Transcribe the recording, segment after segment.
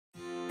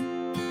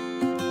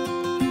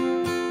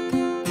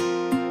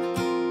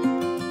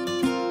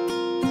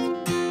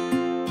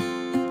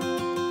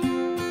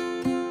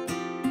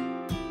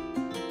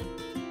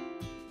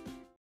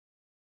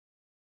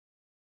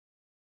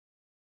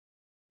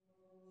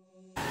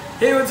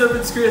Hey, what's up?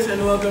 It's Chris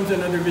and welcome to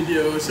another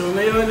video. So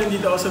ngayon,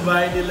 nandito ako sa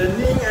bahay nila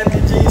Ning at ni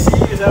JC.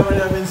 Kasama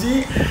namin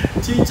si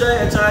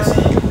Chichay at saka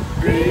si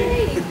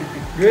Gray.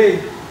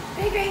 Gray.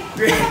 Gray.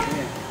 Gray.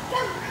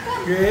 Come.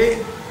 Gray.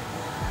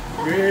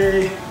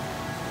 Gray.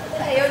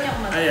 Ayaw niya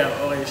kumain. Ayaw,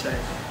 okay siya.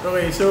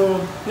 Okay,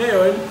 so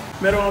ngayon,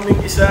 meron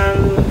kaming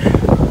isang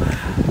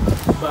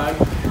bag.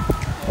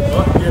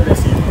 Oh, yan na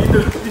siya.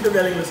 Dito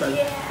galing Lasal.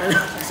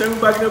 Isang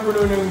bag na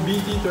puno ng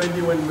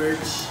BT21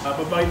 merch.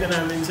 Papakita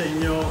namin sa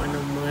inyo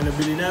anong mga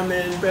nabili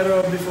namin.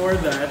 Pero before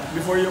that,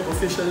 before yung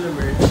official na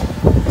merch,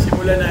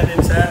 simulan natin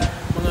sa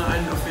mga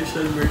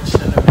unofficial merch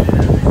na nabili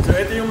namin. So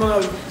ito yung mga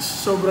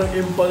sobrang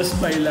impulse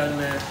buy lang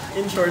na,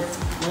 in short,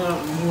 mga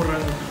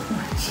murang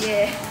merch.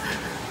 Yeah.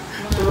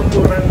 Mga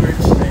murang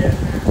merch na yan.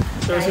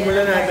 So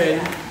simulan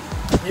natin.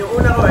 Yung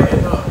una ko ay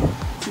ito,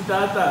 si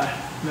Tata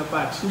na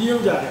patch. Hindi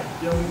yung jacket,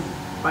 yung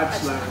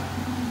patch lang.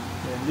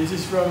 And this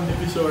is from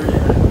Divisoria.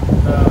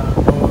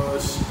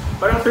 Tapos,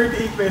 parang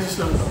 38 pesos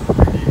lang to.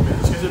 38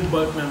 pesos kasi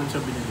bulk namin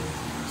siya binili.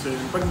 So,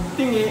 pag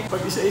tingi,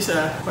 pag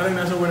isa-isa, parang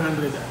nasa 100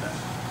 ata.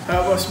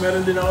 Tapos,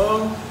 meron din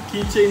akong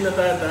keychain na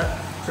Tata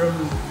from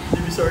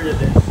Divisoria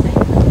din.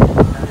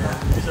 Ayan,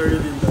 Divisoria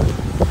din to.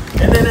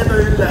 And then, ito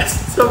yung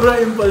last. Sobrang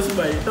impulse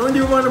buy. Ito,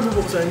 hindi ko mga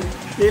nabubuksan.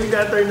 Nail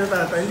cutter na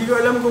Tata. Hindi ko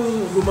alam kung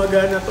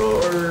gumagana to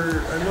or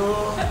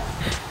ano.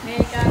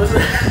 Nail cutter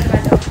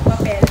na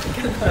papel.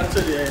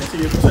 Actually, ayan.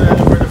 Sige, buksan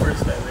natin for the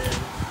first time. Ayan.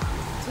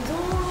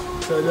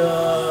 Tada!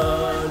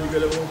 Hindi ko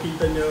alam kung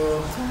kita nyo.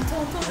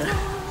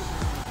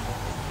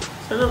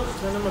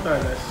 Sana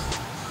matalas.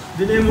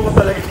 Dinemo ko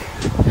talaga.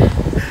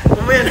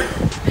 Mamaya na.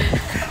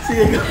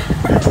 Sige ko.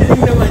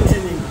 Sining naman,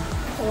 sining.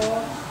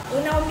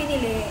 Una kong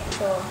binili,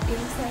 ito,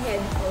 yung sa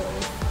headphone.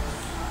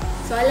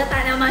 So, halata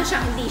naman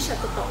siyang hindi siya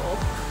totoo.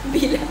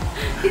 Bilang.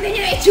 Tignan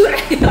niyo yung itsura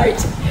ni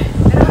Arch.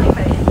 Pero okay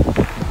pa rin.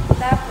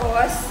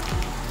 Tapos,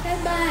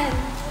 headband.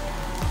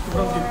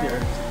 Sobrang cute niya.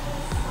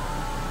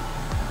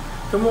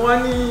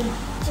 Kamukha ni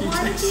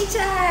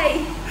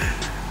Chichay.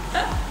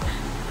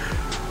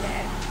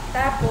 Yan.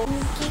 Tapos,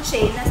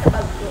 keychain nasa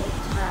bag ko.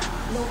 Tsaka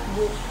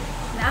notebook.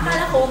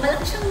 Naakala ko,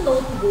 malaki siyang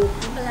notebook.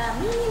 Yung pala,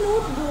 mini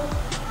notebook.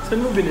 Saan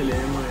mo binili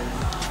yung mga yun?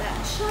 Sa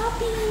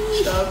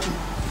Shopee.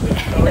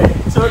 Yeah. Okay.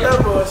 So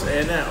tapos,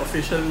 ayan na,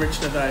 official merch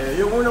na tayo.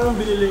 Yung una kong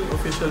biniling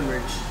official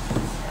merch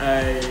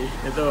ay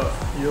ito,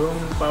 yung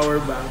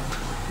power bank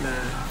na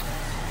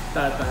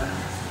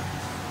Tata.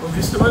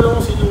 Obvious naman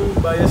ako sinong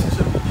bias ko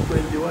sa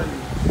BT21.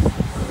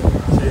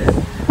 Kasi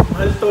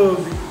mahal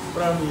to,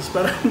 promise.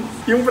 Parang,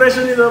 yung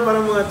presyo nito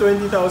parang mga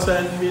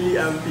 20,000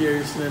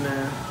 milliamperes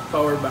na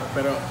power bank.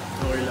 Pero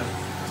okay lang.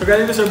 So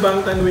galing to sa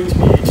Bangtan Wings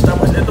PH.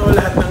 Tapos ito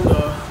lahat ng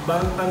to,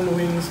 Bangtan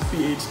Wings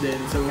PH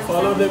din. So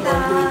follow them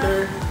on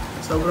Twitter.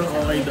 Sobrang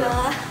okay doon.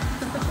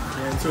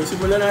 Ayan. So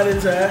simulan natin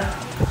sa...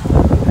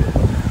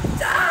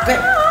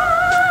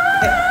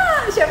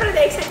 Siyempre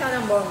na-excite ako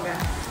ng bongga.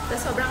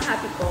 Tapos sobrang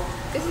happy ko.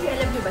 Kasi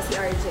alam niyo ba si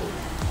RJ?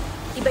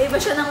 Iba-iba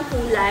siya ng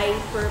kulay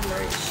per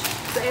merch.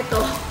 So ito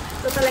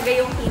talaga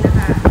yung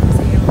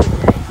pinaka-masayang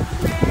kulay.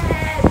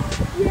 Red!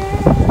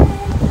 Yay!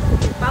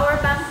 Power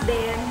bank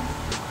din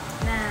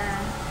na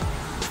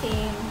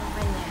same ng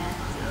kanya.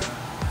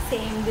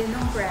 Same din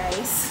ng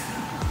price.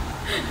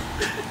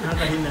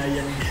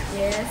 Nakakahinayang.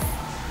 Yes.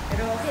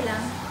 Pero okay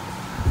lang.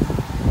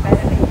 Para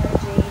kay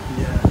RJ.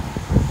 Yeah.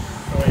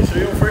 Okay, so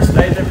yung first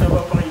item na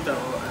papakita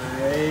ko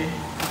ay...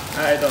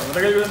 ito.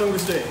 Matagal ko na itong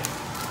gusto eh.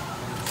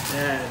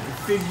 Ayan.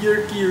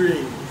 Figure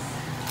keyring.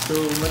 So,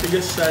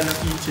 matigas siya na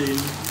keychain.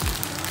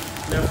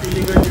 Na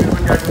feeling ko hindi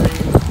naman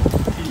gagawin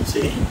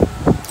keychain.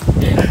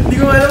 Hindi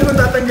ko alam kung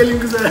tatanggalin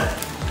ko sa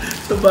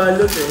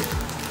balot eh.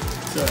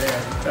 So,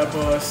 ayan.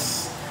 Tapos,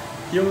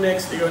 yung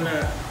next, ikaw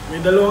na, may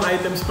dalawang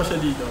items pa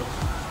siya dito.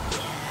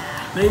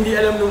 Na hindi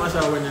alam nung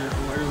asawa niya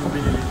kung ano yung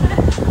binili niya.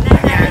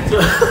 So,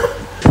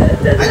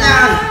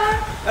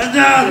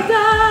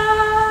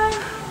 Ayan!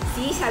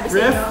 See, sabi sa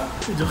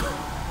inyo,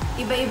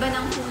 iba-iba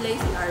ng kulay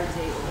si RJ.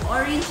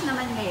 Orange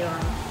naman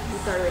ngayon,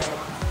 dito red.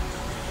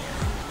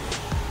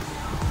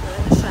 So,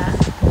 ano siya?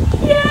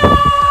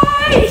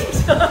 Yay!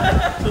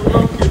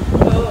 Sobrang cute.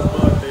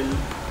 Bottle.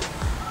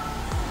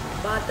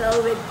 Bottle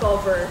with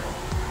cover.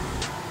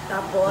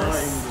 Tapos,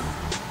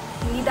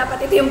 hindi dapat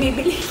ito yung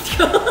bibiliin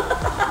ko.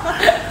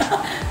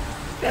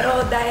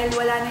 Pero dahil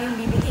wala na yung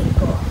bibiliin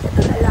ko,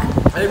 ito na lang.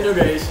 Alam nyo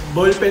guys,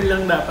 ballpen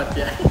lang dapat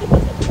yan.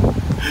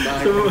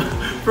 So,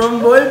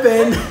 from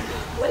ballpen,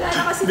 wala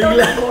na kasi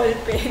bigla, daw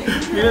ballpen.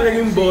 bigla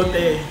naging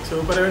bote.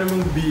 So, pareho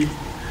namang B.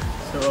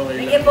 So, okay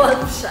lang.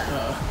 Nag-evolve siya.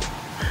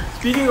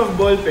 Speaking of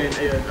ballpen,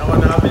 ayun,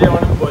 nakabili ako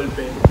ng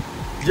ballpen.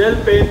 Gel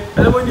pen,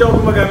 alam mo hindi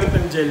ako gumagamit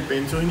ng gel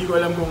pen, so hindi ko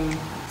alam kung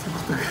saan ko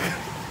gagamit.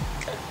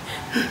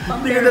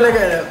 Hindi ko talaga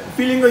alam.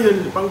 Feeling ko yun,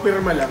 pang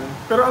pirma lang.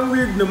 Pero ang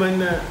weird naman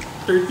na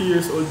 30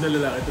 years old na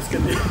lalaki, tapos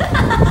kasi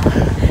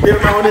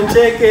pirma ako ng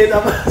cheque,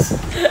 tapos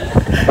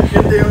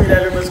ganito yung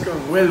ilalabas ko.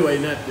 Well,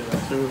 why not, diba?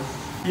 So,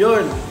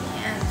 yun.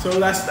 So,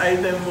 last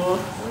item mo.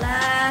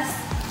 Last.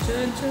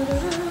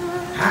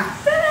 Ha?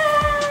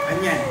 Ano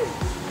yan?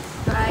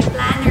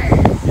 Planner.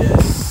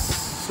 Yes.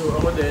 So,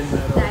 ako din,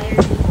 meron.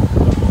 Diary.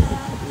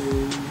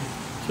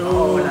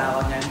 So, wala ako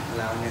niyan.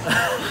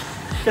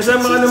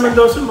 kasama ka naman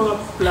daw sa mga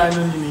plano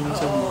ni Ning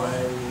sa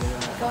buhay.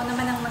 Ikaw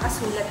naman ang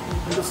nakasulat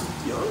dito.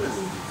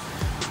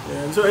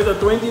 Yan. So ito,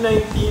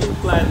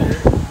 2019 planner.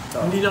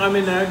 Hindi na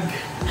kami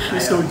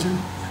soju.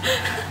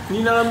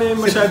 Hindi na kami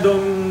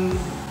masyadong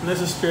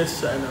nasa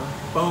stress sa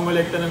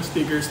pangongolekta ng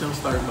stickers ng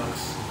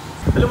Starbucks.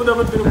 Alam mo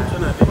dapat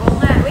pinupuksan natin? Oo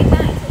nga, wait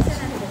lang.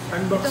 Isa natin.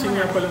 Unboxing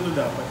nga pala ito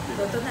dapat.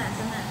 Ito na.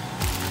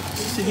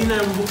 Sige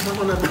na, buksan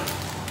ko na ito.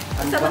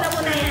 Buksan mo na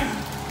muna yan.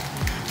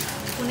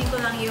 Kunin ko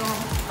lang yung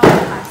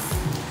pass.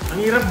 Ang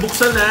hirap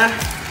buksan ha.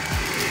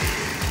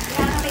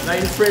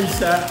 Nine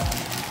friends ha.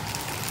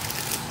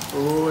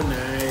 Oh,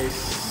 nice.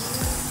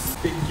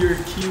 Figure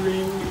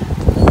keyring.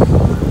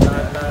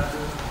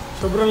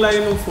 Sobrang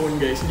layo ng phone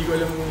guys. Hindi ko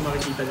alam kung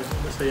makikita nyo.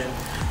 Basta yan.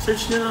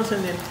 Search nyo lang sa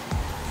net.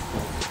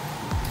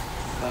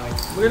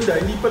 Maganda.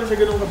 Hindi pala siya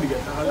ganun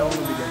kabigat. Akala ko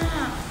mabigat.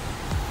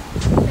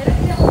 Pero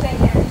hindi ako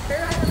ganyan.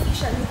 Pero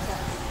official siya.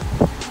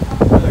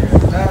 Talaga?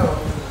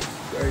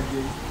 Si RJ.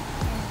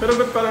 Pero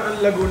ba't parang ang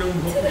lago ng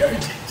buhok ni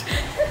RJ?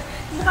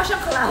 Mukha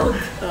siyang cloud.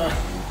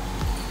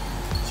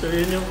 So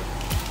yun yung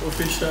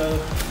official.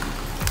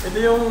 Ito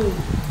yung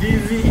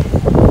DV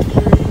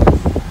keyring.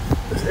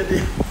 Tapos ito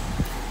yung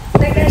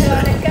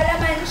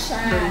nagkalaman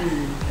siya.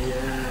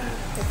 Ayan.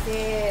 Kasi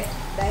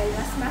dahil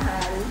mas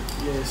mahal.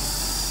 Yes.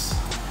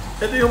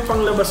 Ito yung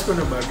panglabas ko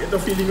na bag.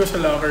 Ito feeling ko sa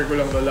locker ko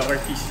lang to.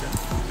 Locker keys na.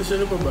 Tapos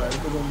ano pa ba? Ano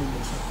pa bang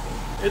bubuksan ko?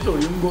 Ito,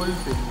 yung ball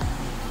pen.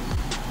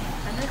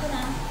 Ano ko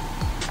na?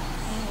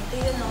 Ito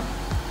yun o.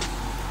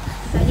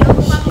 Yung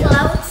mukhang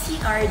cloud si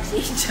RJ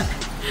dyan.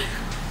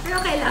 Pero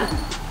okay lang.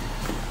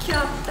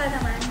 Kyokta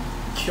naman.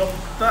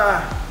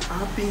 Kyokta!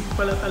 Pink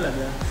pala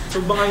talaga.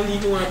 So baka hindi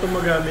ko nga ito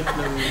magamit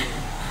ng...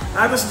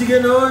 tapos di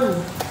ganon!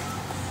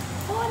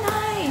 Oh,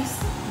 nice!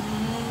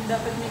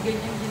 Dapat may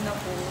ganyan din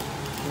ako.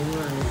 Oo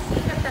nga eh.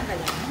 Hirap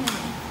tanggalin.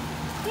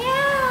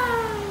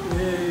 Yeah!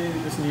 Eh,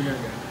 tapos hindi na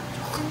gano'n.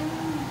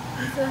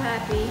 I'm so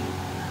happy.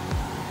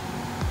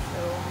 So,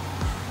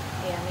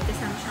 ayan, may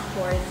kasama siyang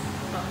cord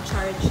pang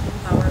charge ng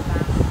power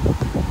bank.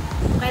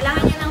 Kung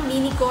kailangan niya ng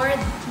mini cord,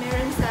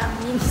 meron sa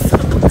mini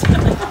socket.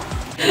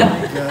 Oh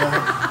my God.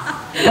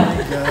 Oh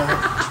my God.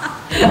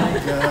 Oh my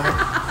God.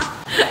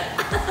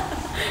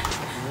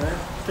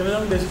 Alright. Kaya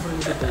lang best friend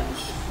sa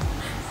Turkish.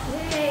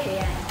 Yay!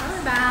 Ayan,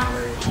 power bank.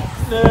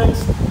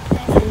 Next!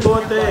 Yung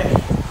bote.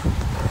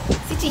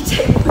 Si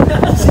Chichay muna.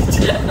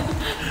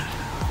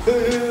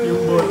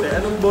 Yung bote.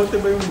 Anong bote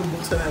ba yung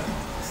bubuksan natin?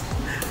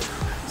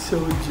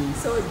 Soju.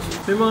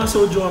 May mga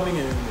soju kami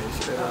ngayon guys.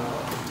 Pero,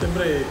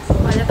 siyempre,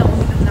 Halata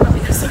uminom na kami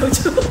ng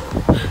soju.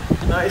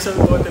 isang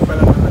bote pa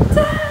lang naman.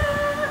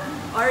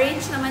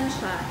 Orange naman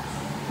siya.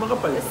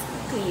 Makapal. Tapos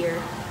clear.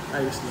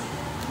 Ayos na.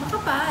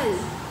 Makapal.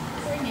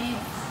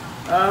 Fairness.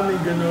 May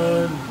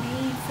ganun.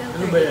 May filter.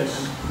 Ano ba yan?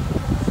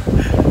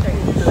 Filter.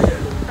 Hindi talaga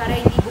alam. Para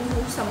hindi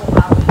bumuhos sa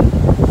mukha mo.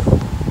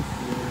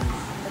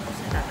 Tapos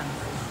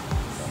natatanggal.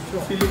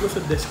 So, feeling ko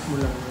sa desk mo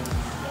lang.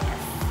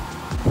 Yes.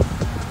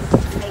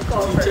 May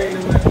cover. Chichay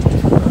naman.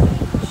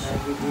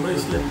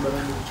 Bracelet ba?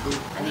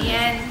 Ano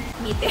yan?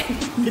 Mitten.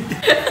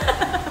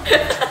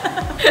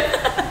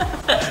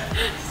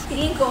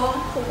 Tingin ko,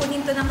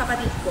 kukunin to ng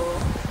kapatid ko.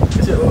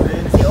 Kasi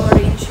orange. Kasi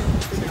orange yung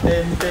Si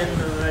 10-10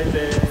 na nga. 10.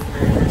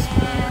 Merry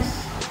Christmas.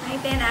 Ay,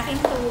 10. Akin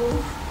to.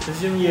 Tapos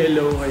yung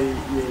yellow kay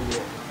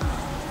Yeye.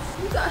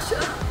 Ang kasha.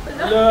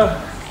 Wala. Wala.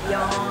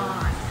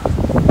 Yan.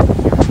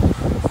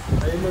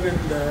 Ay,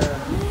 maganda.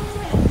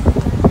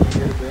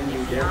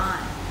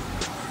 Yan.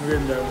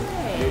 Maganda.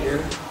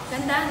 Okay.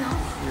 Ganda, no?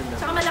 Ganda.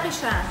 Tsaka malaki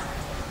siya.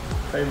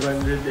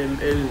 500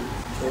 ml.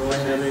 So,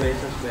 100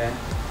 pesos ba yan?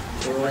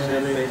 So,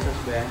 100 pesos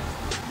ba yan?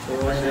 So,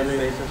 100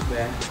 pesos ba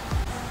yan?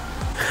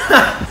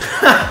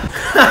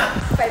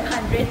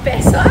 500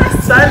 pesos?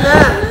 Sana!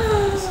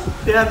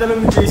 Tinatanong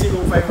ni JC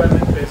kung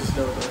 500 pesos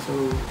daw to. So,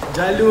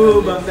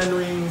 Jalu, Bangtan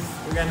Wings,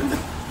 magkano to?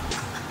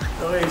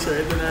 Okay, so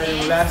ito na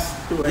yung last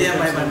two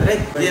items.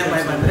 500.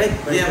 500.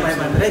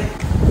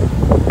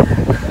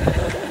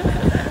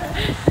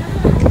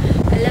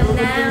 Alam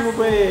na. Mabutin mo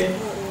pa eh.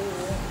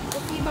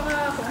 Okay,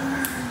 baka ako.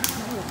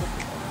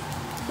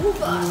 You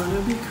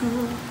wanna be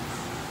cool.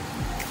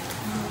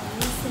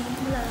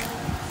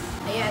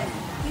 Ayan,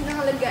 yung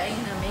nakalagay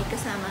na may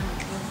kasama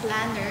yung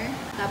planner,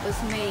 tapos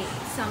may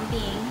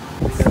something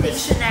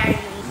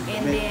stationary,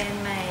 and then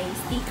may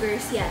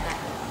stickers yata.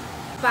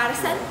 Para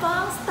saan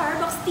pang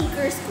Starbucks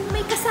stickers kung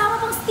may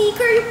kasama pang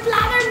sticker yung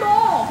planner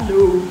mo?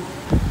 Hello.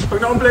 Pag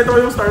nakompleto ko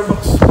yung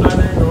Starbucks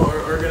planner ko or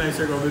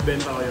organizer ko,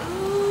 bibenta ko yun.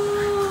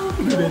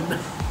 Bibenta.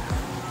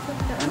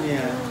 Ano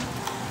yan?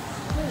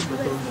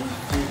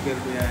 Sticker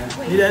ko yan.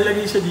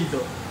 Nilalagay siya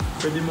dito.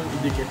 Pwede mong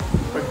idikit.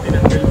 Pag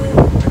tinanggal mo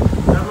yung...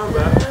 Tama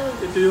ba?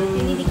 Ito yung...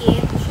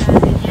 Dinidikit siya,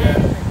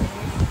 ganyan.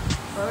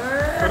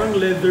 Parang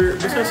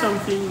leather. Basta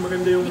something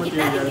maganda yung Dikit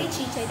natin material. kay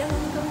Chichay. Daw,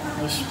 huwag kang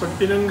Tapos pag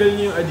tinanggal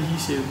niya yung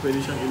adhesive, pwede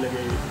siyang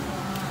ilagay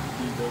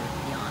dito.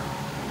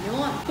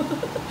 Yun.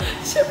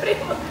 Siyempre,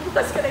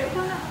 magbukas ka na yung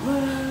mga.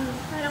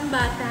 Parang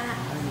bata.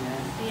 Ano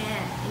yan?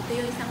 Ayan, ito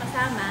yung isang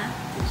kasama.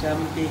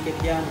 Isang ticket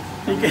yan.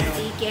 Ticket.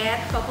 Ticket,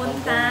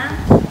 papuntang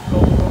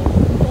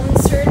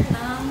Concert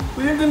ng...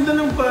 Uy, ang ganda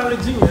ng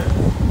packaging, ha?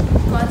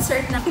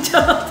 Concert ng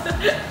joke.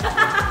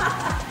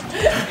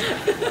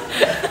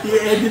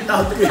 I-edit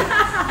out ko yun.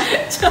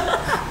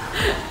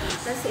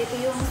 Tapos ito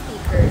yung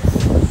stickers.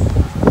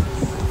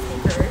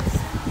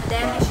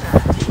 Madami siya.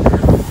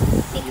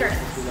 Stickers.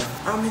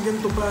 May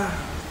ganito pa.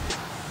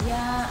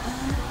 Yeah.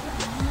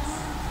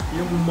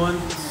 Yung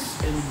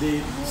months and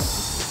dates.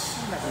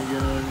 Ay,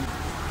 ganun.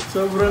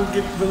 Sobrang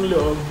cute ng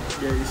loob,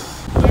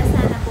 guys. Kaya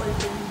sana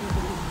ballpen yung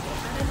bibili ko.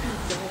 Para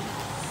dito.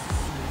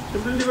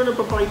 Siyempre hindi ko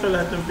napapakita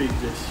lahat ng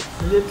pages.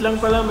 Maliit lang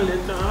pala,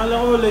 maliit lang. Akala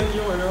ko like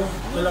yung ano,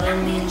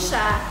 Lang din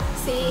siya.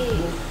 Kasi...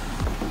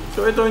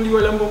 So ito, hindi ko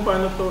alam kung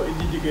paano to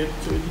ididikit.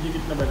 So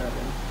ididikit na ba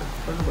natin?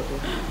 Paano ba to?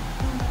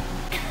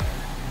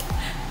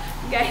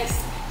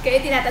 Guys, kayo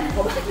tinatanong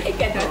ko bakit may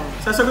ganon?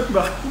 Sasagot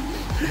ba?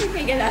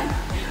 May ganon.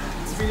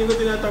 Feeling ko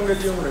tinatanggal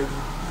yung red.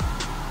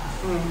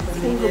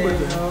 Feeling ko ba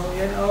dyan?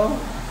 Yan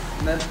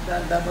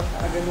dapat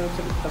ganun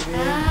sa tabi.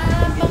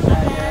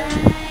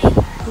 Pangalay.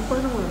 So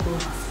paano nga to?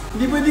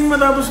 Hindi pwedeng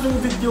matapos ng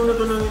video na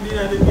to nang hindi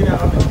natin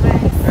kinakabit.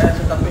 Kaya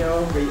sa tabi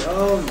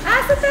gayon.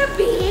 Sa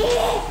tabi!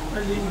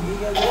 Alin?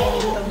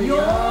 Sa tabi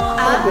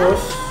Tapos?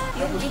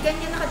 Yung gigan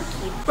niya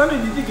nakadikit. Paano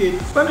ididikit?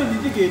 Paano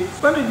ididikit?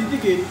 Paano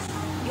ididikit?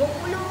 Yung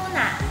ulo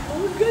muna.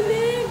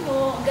 Galing!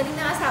 Galing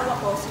ng asawa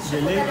ko. So,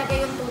 siya po Galing. talaga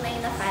yung tunay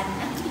na fan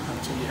na.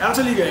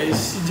 Actually guys,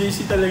 si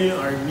JC talaga yung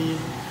army.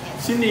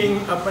 Si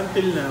Ning, up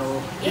until now,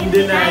 in In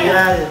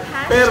denial. denial.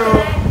 Pero,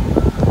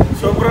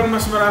 sobrang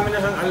mas marami na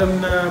kang alam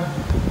na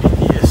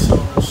BTS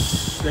songs.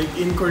 Like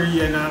in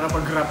Korean,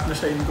 nakakapag-rap na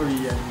siya in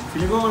Korean.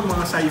 Feeling ko may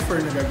mga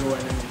cipher na gagawa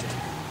na nila.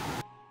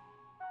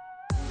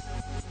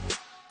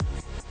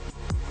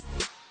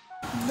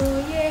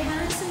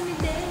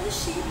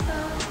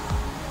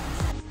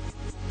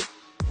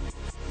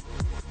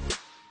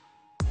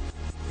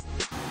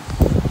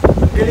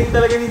 Galing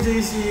talaga ni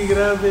JC,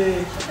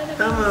 grabe.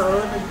 Tama,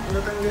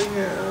 natanggal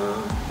nga.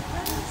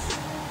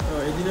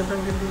 Edi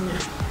natanggal din niya.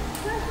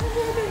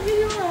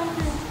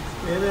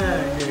 Yan na,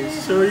 guys.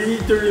 So you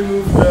need to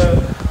remove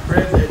the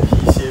red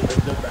adhesive at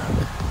the back.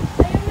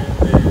 And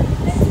then,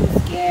 I'm so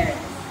scared.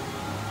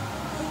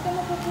 Huwag ka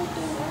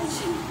mapaputo.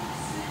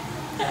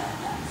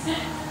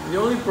 the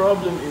only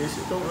problem is,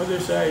 itong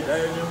other side,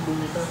 ayaw niyang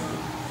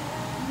bumitaw.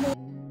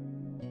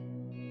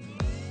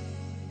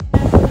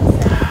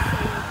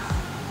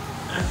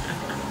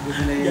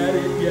 Got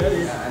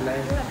it.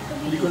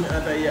 Hindi ko na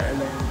ata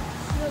i-align.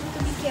 You have to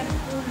be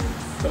careful.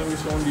 Parang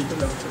gusto kong dito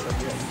lang sa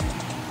tabi.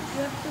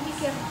 You have to be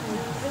careful.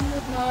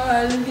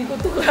 Mahal, hindi ko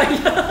to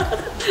kaya.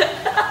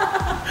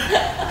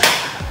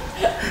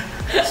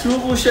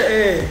 Suko siya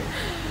eh.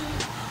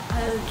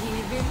 I'll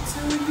give it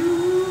to you.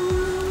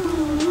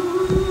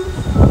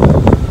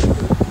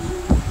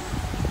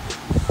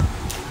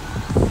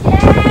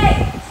 Yay!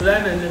 Wala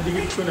na,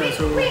 nadigit ko na.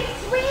 So,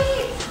 Wait!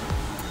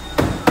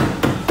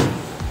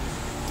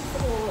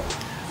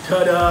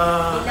 tada!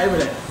 Ay,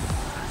 wala.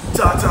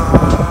 Ta-ta!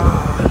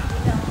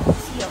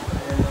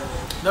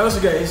 Tapos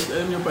guys,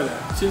 alam nyo pala,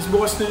 since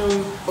bukas na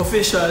yung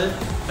official,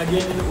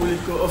 again,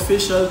 inuulit ko,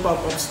 official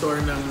pop-up store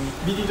ng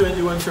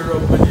BT21 sa Rob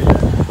Manila.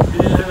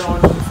 Binilhan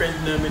ako ng friend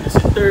namin na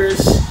si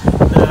Ters,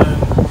 ng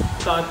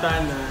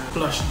Tata na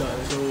plush doll.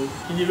 So,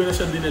 hindi ko na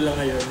siya dinala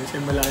ngayon kasi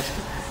malaki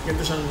siya.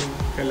 Ganito siyang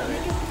kalaki.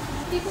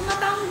 Hindi ko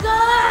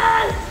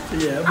matanggal!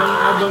 Sige,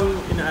 abang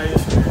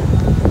inaayos ko yan.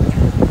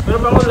 Pero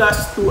pa ako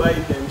last two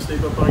items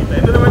na ipapakita.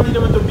 Ito naman din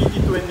naman to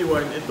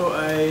BT21. Ito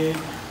ay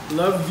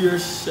Love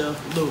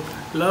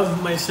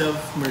Myself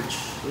merch.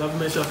 Love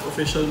Myself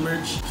official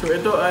merch. So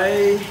ito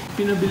ay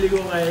pinabili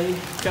ko kay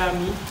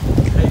Kami.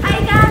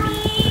 Hi, Kami!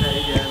 Hi,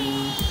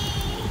 Kami.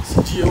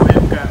 Si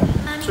GOM Kami.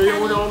 So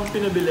yung una kong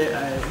pinabili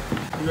ay,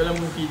 hindi ko alam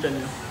kung kita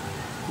niyo.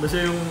 Basta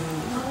yung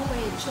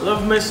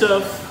Love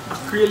Myself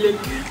acrylic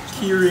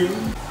keyring.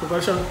 So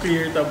parang siyang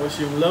clear, tapos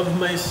yung Love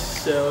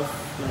Myself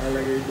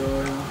nakalagay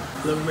doon.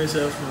 Love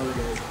Myself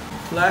nakalagay.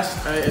 Last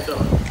ay ito.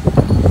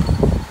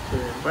 So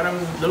yun, parang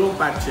dalawang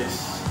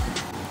patches.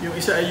 Yung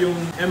isa ay yung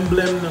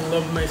emblem ng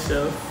Love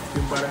Myself,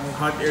 yung parang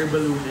hot air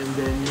balloon, and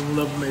then yung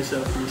Love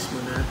Myself mismo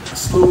na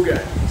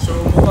slogan. So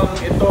mukhang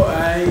ito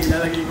ay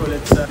ilalagay ko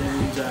ulit sa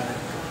denim jacket.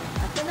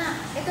 Ito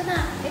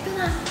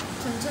na!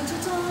 Chon chon chon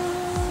chon!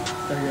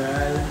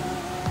 Tagal.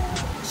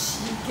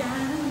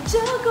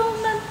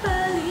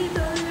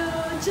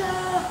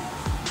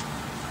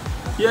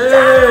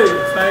 Yay!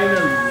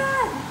 Finally!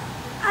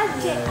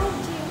 RJ!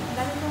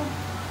 Dami mo.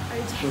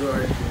 RJ. Puro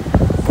RJ.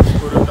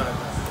 Puro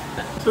Tata.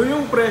 So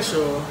yung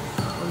presyo,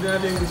 huwag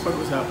natin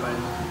pag-usapan.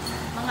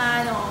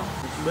 Mga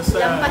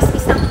Basta, lampas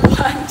isang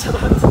buwan.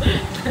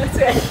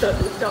 Sweldo.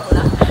 Joke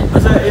lang.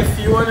 basta if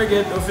you wanna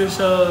get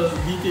official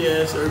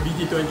BTS or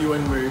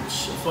BT21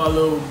 merch,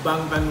 follow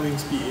Bangtan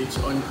Wings PH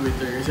on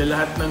Twitter. Kasi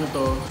lahat ng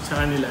to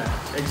sa kanila,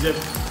 except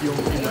yung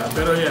iba.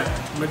 Pero yeah,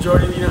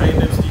 majority ng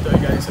items dito ay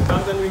galing sa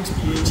Bangtan Wings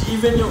PH.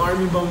 Even yung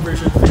Army Bomb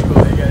version 3 ko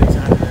ay galing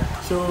sa kanila.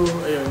 So,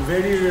 ayun,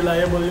 very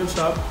reliable yung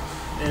shop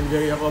and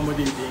very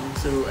accommodating.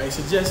 So, I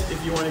suggest if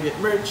you wanna get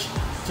merch,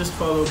 just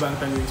follow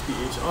Bangtan Wings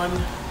PH on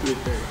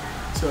Twitter.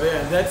 So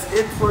yeah, that's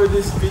it for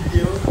this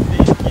video.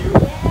 Thank you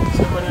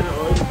sa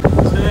panonood.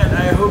 So yeah,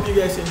 I hope you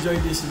guys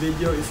enjoyed this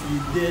video. If you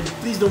did,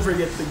 please don't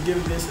forget to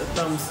give this a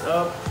thumbs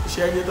up.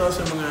 Share nyo to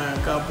sa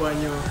mga kapwa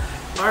nyo,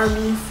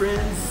 Army,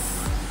 friends,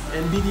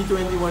 and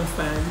BT21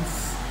 fans.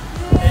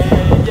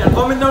 And yeah,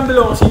 comment down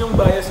below kung sinong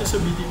bias nyo sa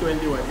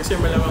BT21. Kasi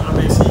malamang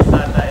kami si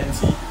Tata and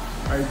si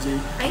RJ.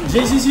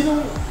 JC,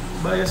 sinong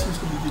bias mo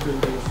sa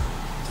BT21?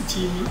 Si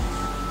Chini?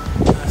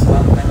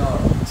 Mang Kanor.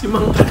 Si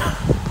Mang Kanor.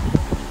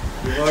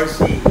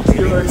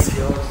 Si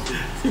Horsey.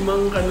 Si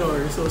Mang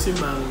Kanor. So, si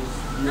Mang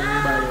yung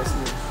bias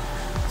niya.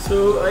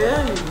 So,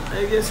 ayan.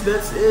 I guess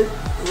that's it.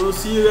 We'll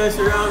see you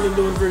guys around and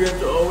don't forget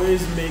to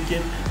always make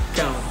it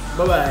count.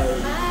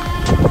 Bye-bye!